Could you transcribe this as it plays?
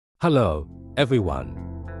Hello, everyone.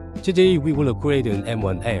 Today we will upgrade an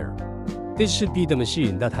M1 Air. This should be the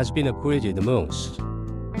machine that has been upgraded the most.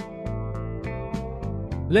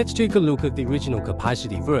 Let's take a look at the original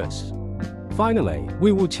capacity first. Finally,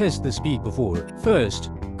 we will test the speed before.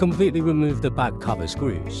 First, completely remove the back cover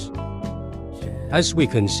screws. As we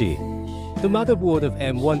can see, the motherboard of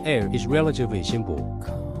M1 Air is relatively simple.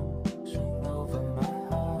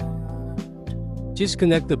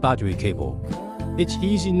 Disconnect the battery cable. It's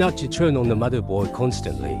easy not to turn on the motherboard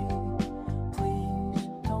constantly.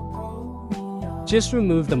 Just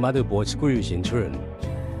remove the motherboard screws in turn.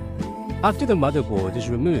 After the motherboard is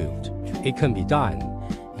removed, it can be done.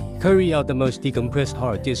 Carry out the most decompressed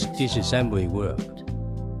hard disk disassembly work.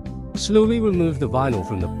 Slowly remove the vinyl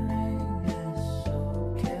from the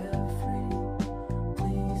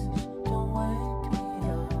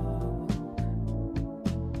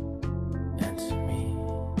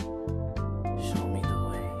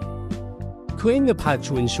Clean the pad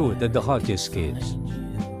to ensure that the hard disk is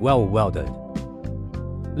well welded.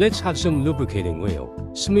 Let's have some lubricating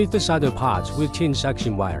oil. Smooth the solder pads with tin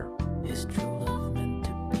section wire.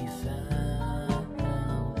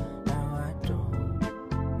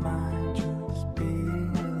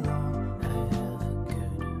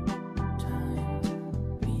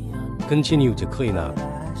 Continue to clean up.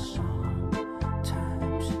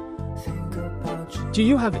 Do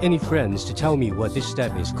you have any friends to tell me what this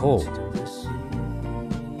step is called?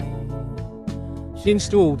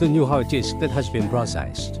 Install the new hard disk that has been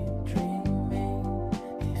processed.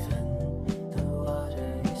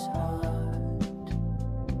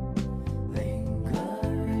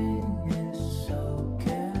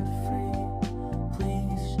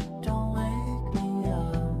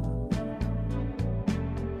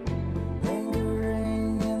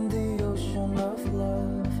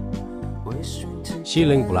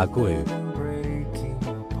 Sealing black glue.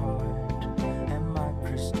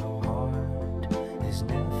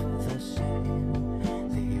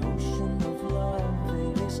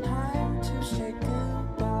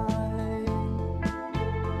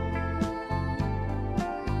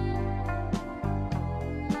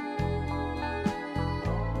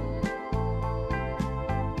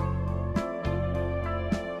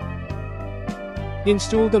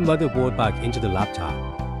 Install the motherboard back into the laptop.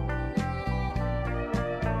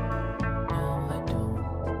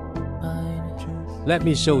 Let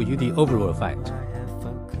me show you the overall effect.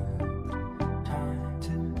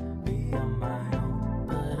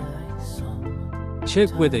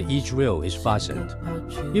 Check whether each rail is fastened.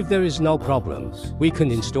 If there is no problem, we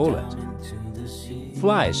can install it.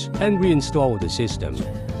 Flash and reinstall the system.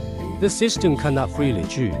 The system cannot freely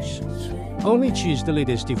choose. Only choose the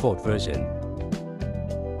latest default version.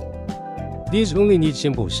 These only need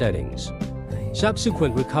simple settings.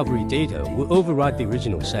 Subsequent recovery data will override the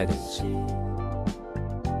original settings.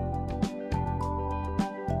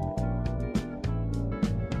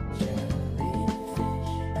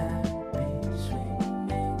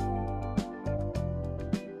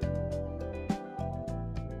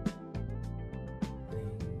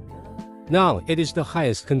 Now it is the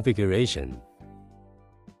highest configuration.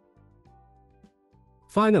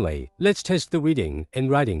 Finally, let's test the reading and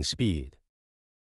writing speed.